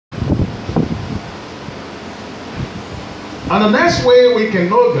And the next way we can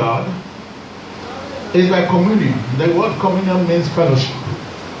know God is by communion. The word communion means fellowship.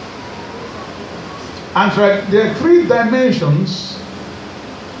 And there are three dimensions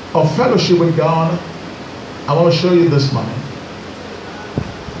of fellowship with God I want to show you this morning.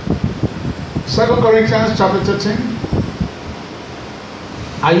 2 Corinthians chapter 13.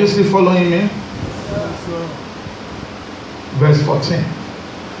 Are you still following me? Verse 14.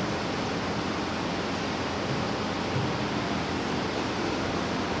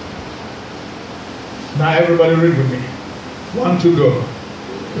 Now everybody read with me. 1, 2, go.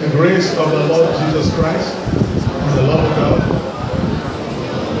 The grace of the Lord Jesus Christ and the love of God.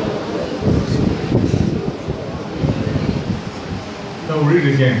 No, read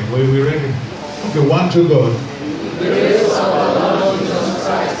it again. We read it. Okay, 1, 2, go. The grace of our Lord Jesus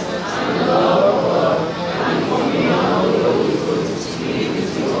Christ and the love of God and communion of the Holy Ghost be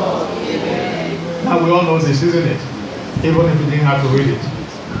with you all. Amen. Now we all know this, isn't it? Even if you didn't have to read it.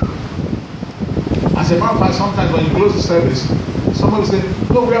 As a matter of fact, sometimes when you close the service, somebody will say,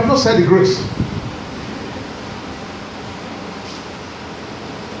 no, we have not said the grace.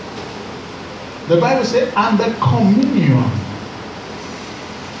 The Bible says, and the communion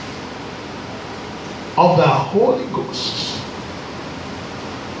of the Holy Ghost.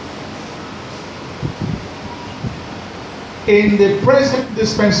 In the present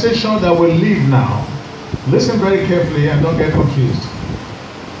dispensation that we live now, listen very carefully and don't get confused.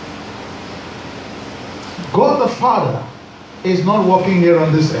 God the Father is not walking here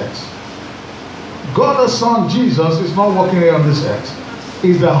on this earth. God the Son, Jesus, is not walking here on this earth.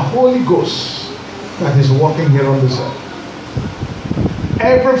 It's the Holy Ghost that is walking here on this earth.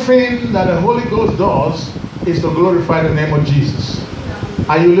 Everything that the Holy Ghost does is to glorify the name of Jesus.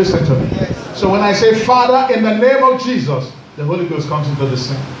 Are you listening to me? Yes. So when I say, Father, in the name of Jesus, the Holy Ghost comes into the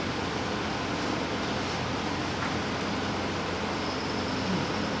scene.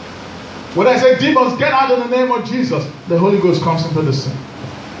 When I say demons, get out in the name of Jesus, the Holy Ghost comes into the scene.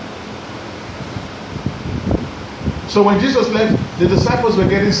 So when Jesus left, the disciples were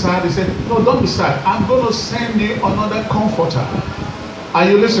getting sad. He said, no, don't be sad. I'm going to send you another comforter. Are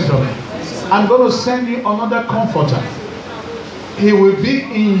you listening to me? I'm going to send you another comforter. He will be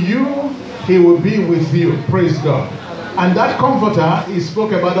in you. He will be with you. Praise God. And that comforter, he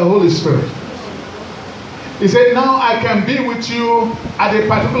spoke about the Holy Spirit. He said, now I can be with you at a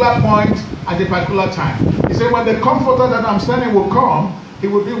particular point, at a particular time. He said, when the comforter that I'm sending will come, he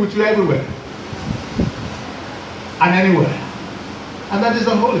will be with you everywhere and anywhere. And that is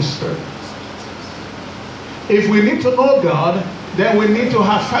the Holy Spirit. If we need to know God, then we need to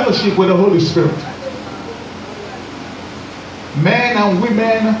have fellowship with the Holy Spirit. Men and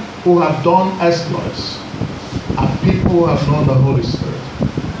women who have done exploits are people who have known the Holy Spirit.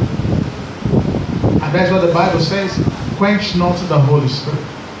 And that's what the Bible says, quench not the Holy Spirit.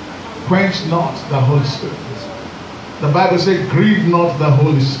 Quench not the Holy Spirit. The Bible says, grieve not the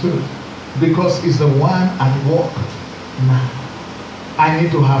Holy Spirit, because it's the one at work now. I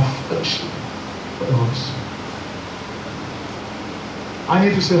need to have fellowship with the Holy Spirit. I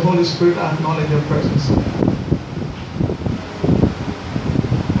need to say, Holy Spirit, I acknowledge your presence.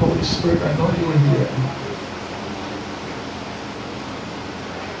 Holy Spirit, I know you are here.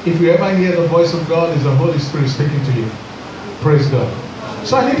 If you ever hear the voice of God, it's the Holy Spirit speaking to you. Praise God.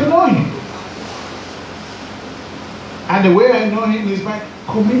 So I need to know Him. And the way I know Him is by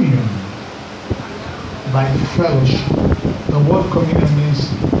communion, by fellowship. The word communion means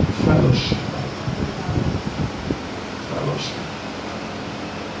fellowship. Fellowship.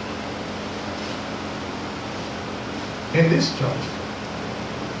 In this church,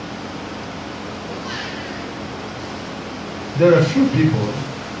 there are a few people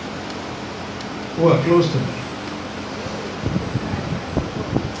who are close to me.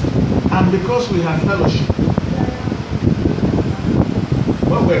 And because we have fellowship,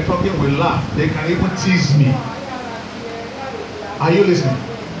 when we're talking, we laugh. They can even tease me. Are you listening?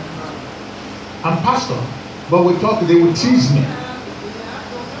 I'm pastor, but we talk, they will tease me.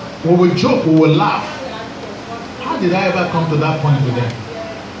 When we joke, we will laugh. How did I ever come to that point with them?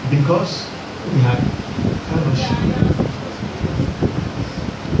 Because we had fellowship.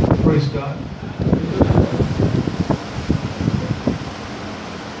 Praise God.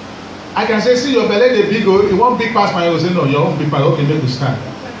 I can say, see your belly, the big, it won't big past my, I will say, no, your own big past, okay, make me stand.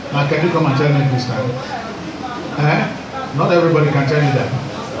 Now, can you come and tell me to stand? Not everybody can tell you that.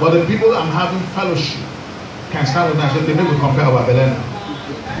 But the people I'm having fellowship can stand with me and say, okay, maybe we compare our belly now.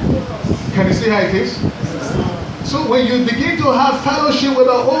 Can you see how it is? So when you begin to have fellowship with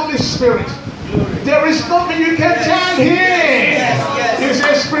the Holy Spirit, there is nothing you can tell Him. You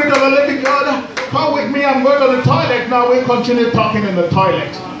say, Spirit of the living God, come with me, I'm going to the toilet. Now we continue talking in the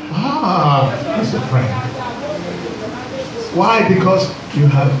toilet. He's a friend. Why? Because you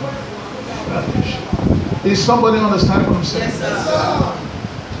have fellowship. Is somebody understand what I'm saying? Yes, sir.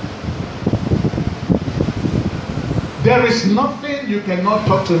 There is nothing you cannot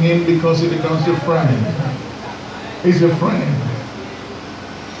talk to him because he becomes your friend. He's your friend.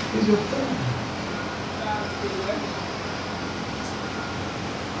 He's your friend.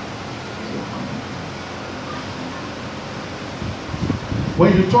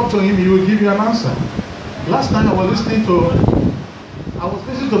 When you talk to him, he will give you an answer. Last night I was listening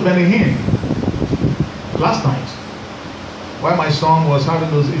to Benny Hinn. Last night, while my son was having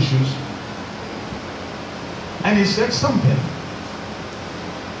those issues, and he said something.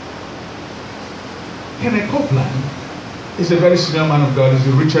 Kenneth Copeland is a very senior man of God. He's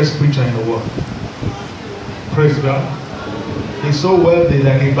the richest preacher in the world. Praise God. He's so wealthy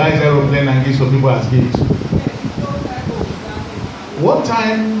that he buys aeroplane and gives to people as gifts. One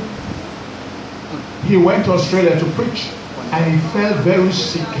time, he went to Australia to preach, and he felt very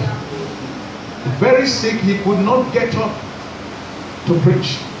sick. Very sick, he could not get up to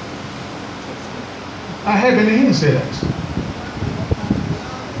preach. I heard Benny Hinn say that.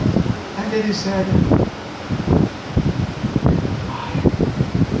 And then he said,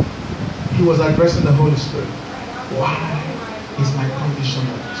 he was addressing the Holy Spirit. Why is my condition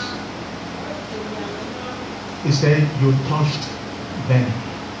like this? He said, you touched Benny.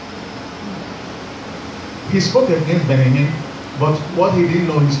 He spoke against Benny Hinn, but what he didn't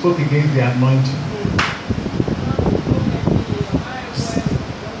know, he spoke against the anointing.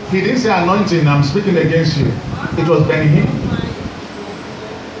 He didn't say anointing, I'm speaking against you. It was Benny Hinn.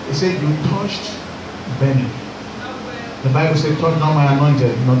 He said, you touched Benny. The Bible said, touch not my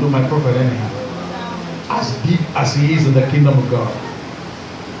anointed, nor do my prophet anyhow. As deep as he is in the kingdom of God.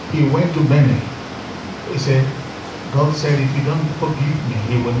 He went to Benny. He said, God said, if you don't forgive me,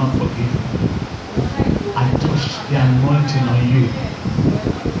 he will not forgive you. I touched the anointing on you.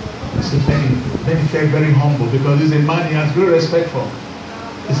 So Benny felt very humble because he's a man he has great respect for.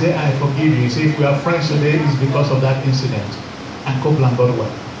 He said, I forgive you. He said, if we are friends today, it's because of that incident. And Copeland got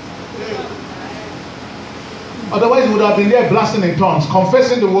well. Otherwise, he would have been there blasting in tongues,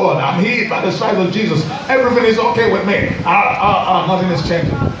 confessing the word. I'm healed by the stripes of Jesus. Everything is okay with me. Nothing is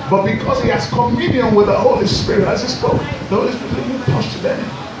changing. But because he has communion with the Holy Spirit as he spoke, the Holy Spirit said, you touched Benny.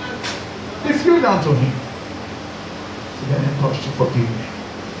 He flew down to him. So then he touched you, forgive me.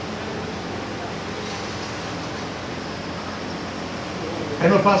 I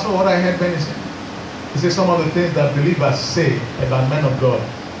know, Pastor, what I heard Benny say. He said some of the things that believers say about men of God,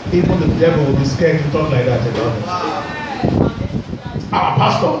 even the devil will be scared to talk like that about us.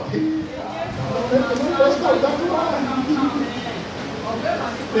 Pastor.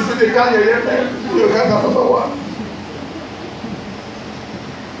 If you can't hear me, you can't have number one.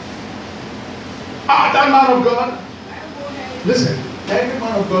 That man of God. Listen, every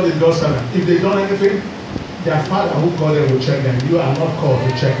man of God is God's servant. If they done anything, their father who called them will check them. You are not called to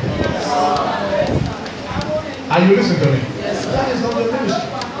check them. And you listen to me. That is not the ministry.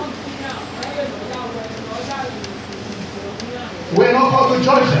 We're not called to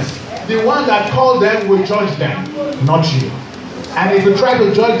judge them. The one that called them will judge them, not you. And if you try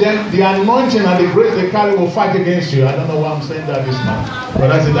to judge them, the anointing and the grace they carry will fight against you. I don't know why I'm saying that this morning, but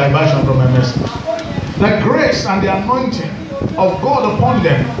that's a diversion from my message. The grace and the anointing of God upon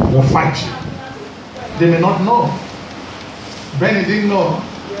them will fight you. They may not know. Benny didn't know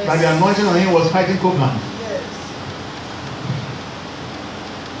that the anointing on him was fighting Copeland.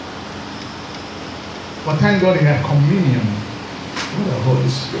 But thank God he had communion with the Holy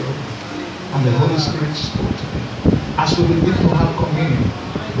Spirit. And the Holy Spirit spoke to him. As we begin to have communion,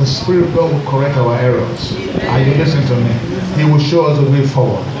 the Spirit of God will correct our errors. Are you listening to me? He will show us the way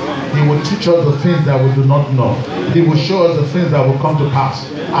forward. He will teach us the things that we do not know. He will show us the things that will come to pass.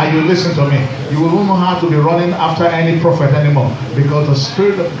 Are you listening to me? You will not have to be running after any prophet anymore, because the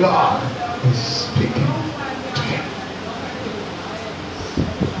Spirit of God is speaking to him.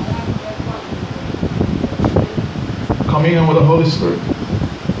 Communion with the Holy Spirit.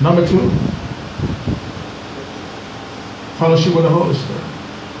 Number 2, fellowship with the Holy Spirit.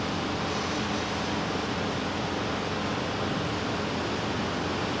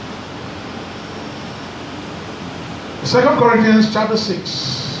 Second Corinthians chapter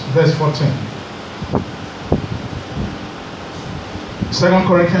 6, verse 14. 2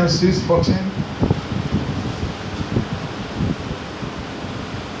 Corinthians 6, 14.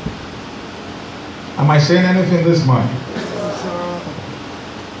 Am I saying anything this morning?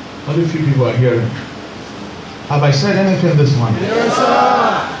 Only a few people are hearing. Have I said anything this morning? Yes,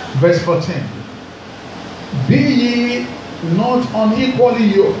 sir. Verse 14. Be ye not unequally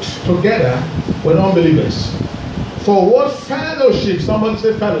yoked together with unbelievers. For what fellowship, somebody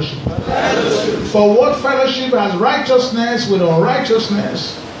say fellowship. Fellowship. For what fellowship has righteousness with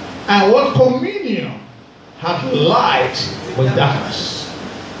unrighteousness? And what communion hath light with darkness?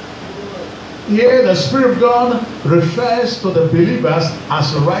 Here the Spirit of God refers to the believers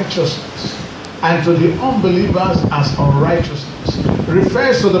as righteousness and to the unbelievers as unrighteousness.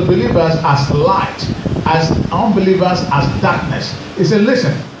 Refers to the believers as light, as unbelievers as darkness. He said,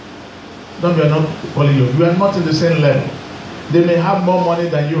 listen, don't be not calling you. You are not in the same level. They may have more money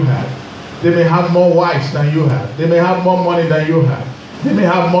than you have. They may have more wives than you have. They may have more money than you have. They may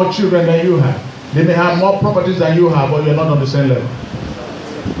have more children than you have. They may have more properties than you have, but you are not on the same level.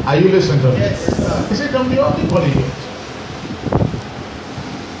 Are you listening to me? Yes. He said, don't be unequally yoked.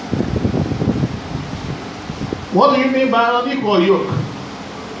 What do you mean by unequal yoke?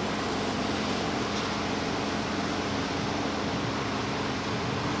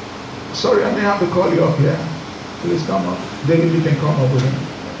 Sorry, I may have to call you up here. Please come up. David, you can come up with him.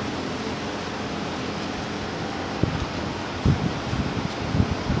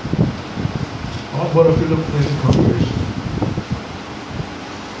 I want both of you to praise the congregation.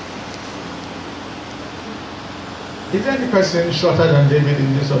 Is there any person shorter than David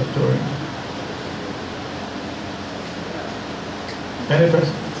in this auditorium? Any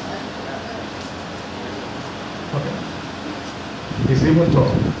person? Okay. He's even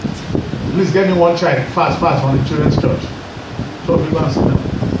tall. Please get me one child, fast, from the children's church. So people answer them.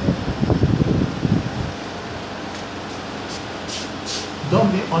 Don't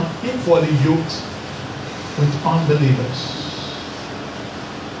be unequally yoked with unbelievers.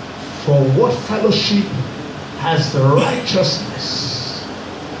 For what fellowship has the righteousness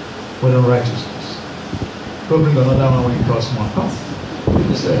with unrighteousness? Go bring another one when you cross one. Come.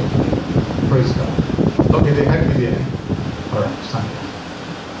 People say, praise God. Okay, they had me there. Alright, stand there.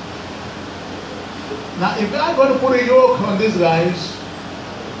 Now, if I'm going to put a yoke on these guys,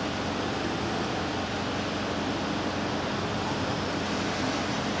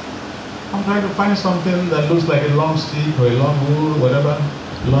 I'm trying to find something that looks like a long stick or a long wool, whatever.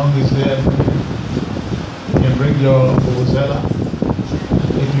 Long is there. You can bring your vuvuzela.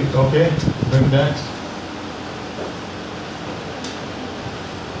 Okay, bring that.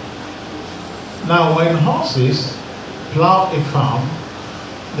 Now, when horses plow a farm,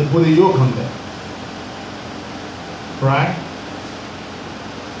 they put a yoke on them. Right?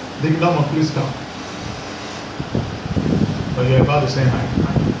 The number, please come. But you're about the same height.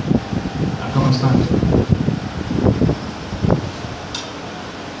 Right? Now come and stand.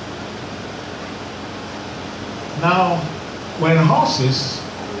 Now, when horses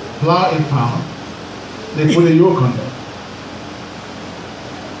plow a farm, they put a yoke on them.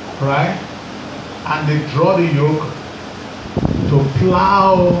 Right? And they draw the yoke to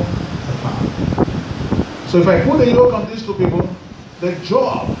plow the farm. So if I put a yoke on these two people, the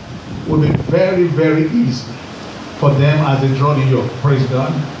job will be very, very easy for them as they draw the yoke. Praise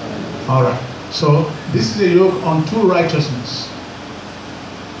God. All right. So this is a yoke on true righteousness.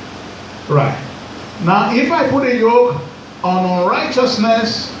 Right. Now, if I put a yoke on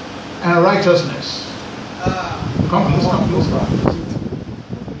unrighteousness and righteousness, come, please come.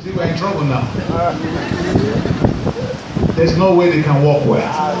 See, we're in trouble now. There's no way they can walk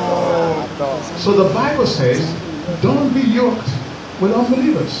well. So the Bible says, don't be yoked with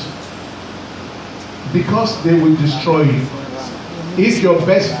unbelievers, because they will destroy you. If your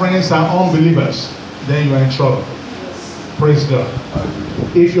best friends are unbelievers, then you are in trouble. Praise God.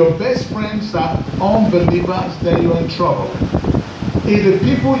 If your best friends are unbelievers, then you are in trouble. If the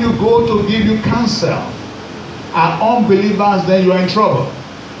people you go to give you counsel are unbelievers, then you are in trouble.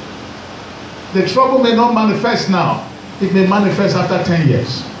 The trouble may not manifest now. It may manifest after 10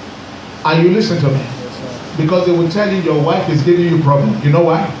 years. Are you listening to me? Because they will tell you your wife is giving you problems. You know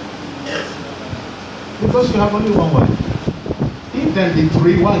why? Because you have only one wife. If then the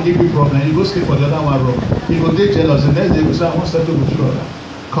three, one give you problem, you go sleep for the other one room. You go take jealous, the next day you say, I want to settle with you.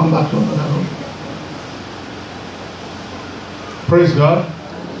 Come back to another room. Praise God.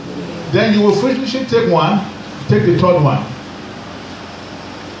 Then you will foolishly take one, take the third one.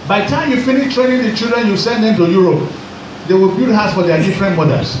 By the time you finish training the children, you send them to Europe. They will build house for their different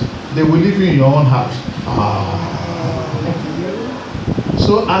mothers. They will live in your own house.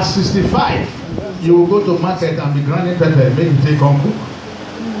 So at 65, you will go to market and be grinding pepper, make you take home cook.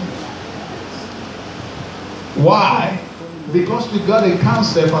 Why? Because we got a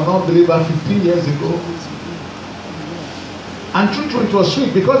counsel from an unbeliever 15 years ago. And truthfully, it was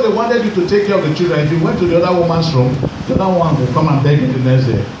sweet because they wanted you to take care of the children. If you went to the other woman's room, the other woman will come and beg you the next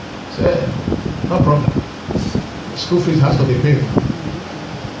day. Say, no problem. School fees has to be paid.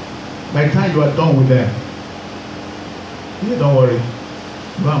 By the time you are done with them, yeah, don't worry.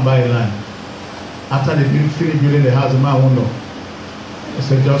 Go and buy a land. After they finish building the house, the man won't know. He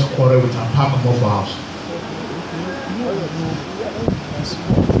said, just quarrel with and park them off the house.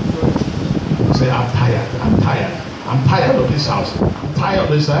 He said, I'm tired of this house. I'm tired of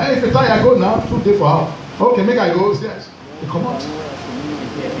this house. Hey, if you're tired, go now. 2 days for her. Okay, make her go upstairs. You come out.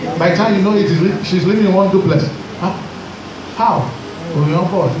 By the time you know it, she's living in one duplex. How? Oh, you're on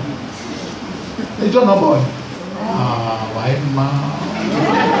board. It's not board. White man.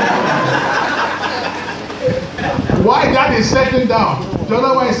 Why that is settling down? The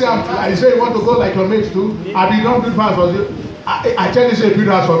other one I say you want to go like your mates too. I be don't build house for you. I tell you say build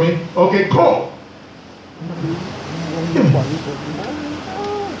house for me. Okay, go.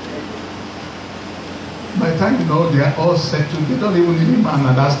 By the time you know they are all settled, they don't even need a man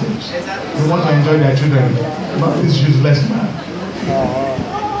at that stage. They want to enjoy their children. Not this useless man.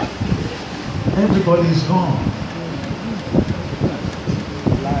 Everybody is gone.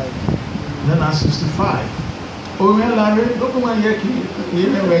 Then at 65. Oh, well, Larry, look at my yeki.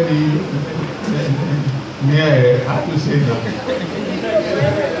 Even when how do you say that?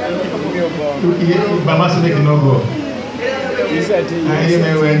 Mama said, make it not go. I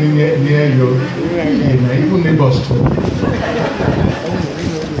even when near you, even neighbors too.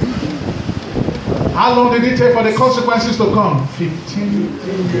 How long did it take for the consequences to come? 15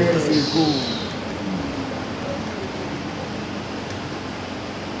 years ago.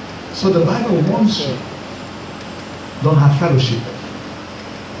 So the Bible wants you. Don't have fellowship.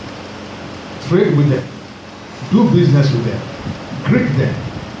 Trade with them. Do business with them. Greet them.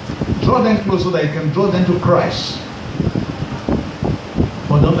 Draw them close so that you can draw them to Christ.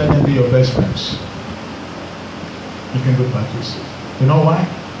 But don't let them be your best friends. You can go practice. You know why?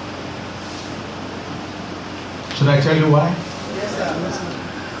 Should I tell you why? Yes, sir.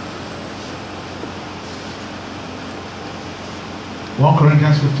 1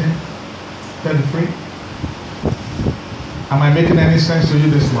 Corinthians 15, 33. Am I making any sense to you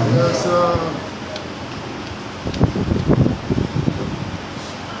this morning? Yes, sir.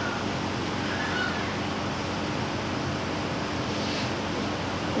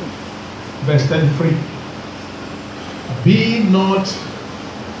 Verse 33. Be not,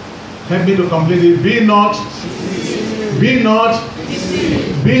 help me to complete it. Be not, be not,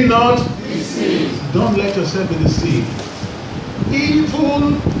 be not, don't let yourself be deceived.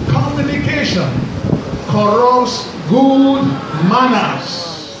 Evil communication corrupts good manners.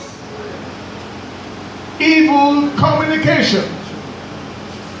 Evil communication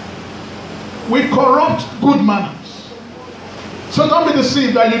will corrupt good manners. So don't be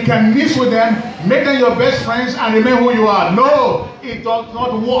deceived that you can mix with them, make them your best friends, and remain who you are. No, it does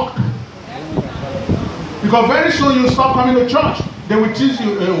not work. Because very soon you stop coming to church. They will teach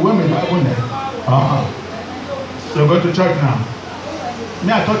you, women, you're going to church now.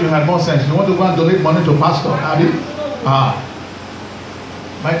 Me, I thought you had more sense. You want to go and donate money to pastor, Abby?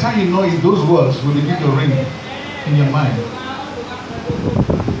 By the time you know it, those words will begin to ring in your mind.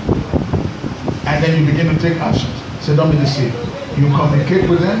 And then you begin to take action. So don't be deceived. You communicate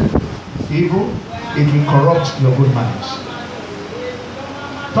with them, evil, it will corrupt your good manners.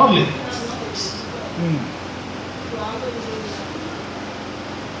 Totally.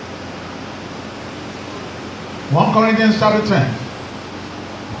 1 Corinthians chapter 10,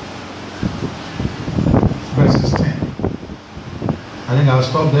 verses 10. I think I'll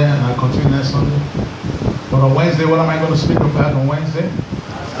stop there and I'll continue next Sunday. But on Wednesday, what am I going to speak about on Wednesday?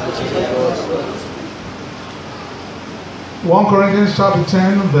 1 Corinthians chapter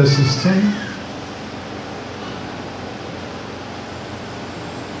 10, verses 10.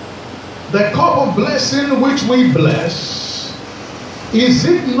 The cup of blessing which we bless, is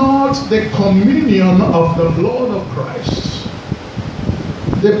it not the communion of the blood of Christ?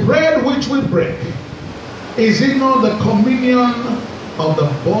 The bread which we break, is it not the communion of the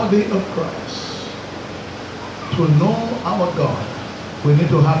body of Christ? To know our God, we need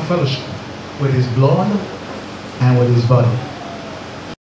to have fellowship with His blood and with His body.